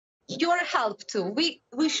your help too. We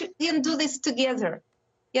shouldn't do this together.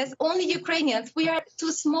 Yes, only Ukrainians. We are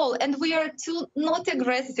too small and we are too not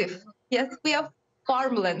aggressive. Yes, we are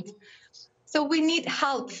farmland. So we need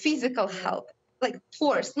help, physical help, like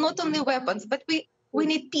force, not only weapons, but we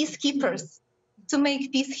need peacekeepers to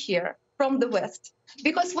make peace here from the West.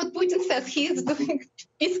 Because what Putin says he is doing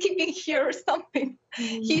peacekeeping here or something.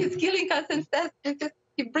 He is killing us and says because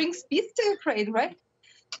he brings peace to Ukraine, right?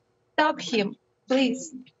 Stop him,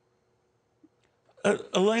 please.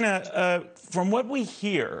 Elena, from what we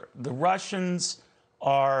hear, the Russians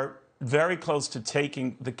are very close to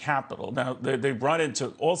taking the capital. Now, they've run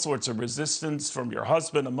into all sorts of resistance from your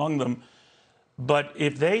husband among them. But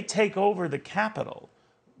if they take over the capital,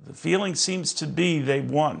 the feeling seems to be they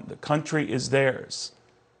won. The country is theirs.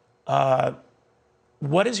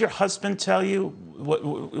 What does your husband tell you?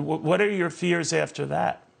 What are your fears after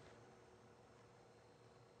that?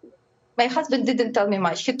 My husband didn't tell me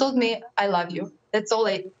much. He told me, I love you. That's all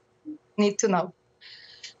I need to know.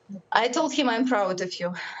 I told him I'm proud of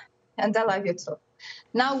you and I love you too.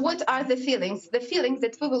 Now, what are the feelings? The feelings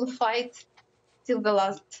that we will fight till the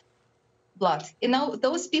last blood. You know,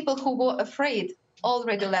 those people who were afraid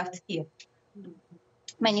already left here.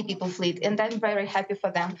 Many people fled, and I'm very happy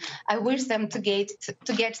for them. I wish them to get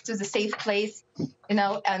to the safe place, you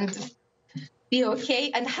know, and be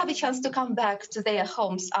okay and have a chance to come back to their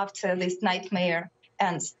homes after this nightmare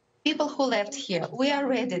ends. People who left here, we are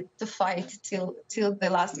ready to fight till the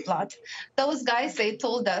last blood. Those guys, they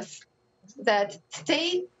told us that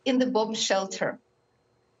stay in the bomb shelter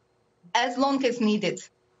as long as needed.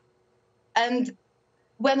 And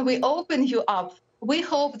when we open you up, we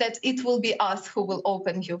hope that it will be us who will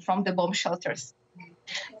open you from the bomb shelters.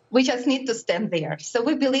 We just need to stand there. So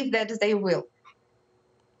we believe that they will.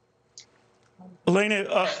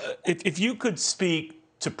 Elena, if you could speak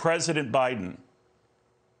to President Biden,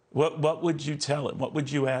 what would you tell him? What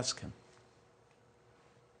would you ask him?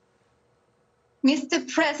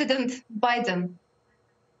 Mr. President Biden,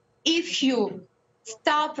 if you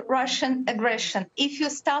stop Russian aggression, if you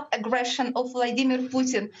stop aggression of Vladimir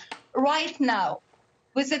Putin right now,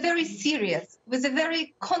 with a very serious, with a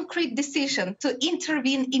very concrete decision to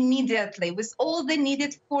intervene immediately with all the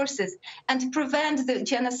needed forces and prevent the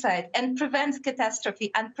genocide and prevent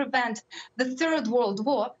catastrophe and prevent the Third World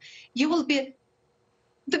War, you will be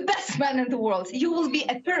the best man in the world. You will be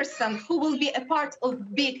a person who will be a part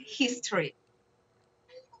of big history.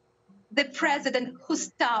 The president who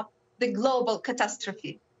stopped the global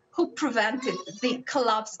catastrophe, who prevented the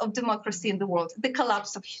collapse of democracy in the world, the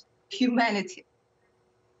collapse of humanity.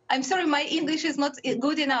 I'm sorry, my English is not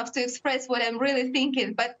good enough to express what I'm really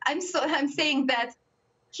thinking, but I'm saying that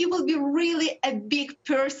he will be really a big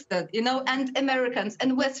person, you know, and Americans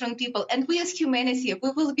and Western people, and we as humanity,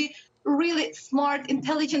 we will be really smart,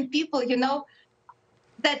 intelligent people, you know,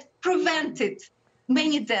 that prevented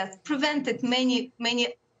many deaths, prevented many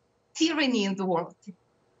tyranny in the world.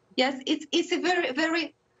 Yes, it's a very,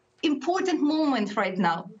 very important moment right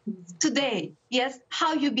now, today, yes,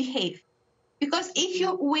 how you behave. Because if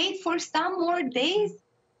you wait for some more days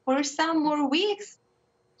or some more weeks,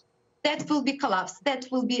 that will be collapsed.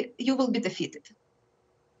 You will be defeated.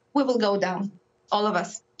 We will go down, all of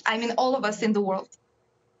us. I mean, all of us in the world.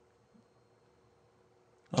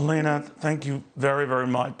 Elena, thank you very, very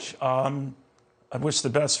much. I wish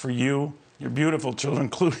the best for you, your beautiful children,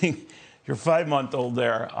 including your 5-month-old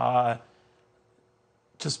there.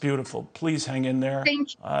 Just beautiful. Please hang in there.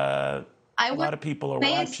 Thank you. A lot of people are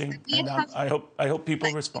watching, and I hope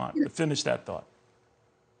people respond. But finish that thought.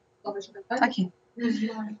 Okay.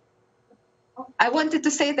 I wanted to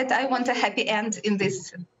say that I want a happy end in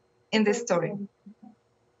this story,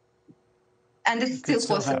 and it's still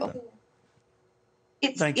possible.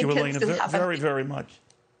 Thank you, Elena, very, very much.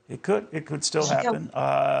 It could still happen.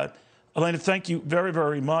 Elena, thank you very,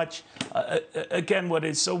 very much. Again, what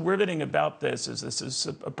is so riveting about this is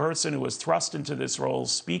a person who was thrust into this role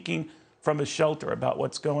speaking from a shelter about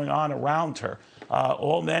what's going on around her.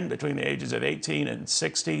 All men between the ages of 18 and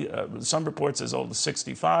 60, some reports as old as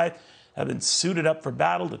 65, have been suited up for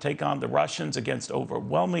battle to take on the Russians against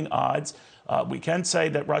overwhelming odds. We can say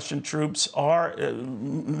that Russian troops are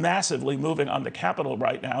massively moving on the capital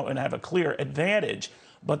right now and have a clear advantage.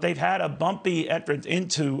 But they've had a bumpy entrance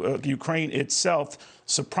into Ukraine itself,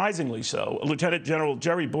 surprisingly so. Lieutenant General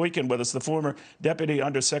Jerry Boykin with us, the former Deputy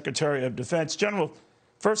Undersecretary of Defense. General,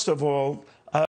 first of all,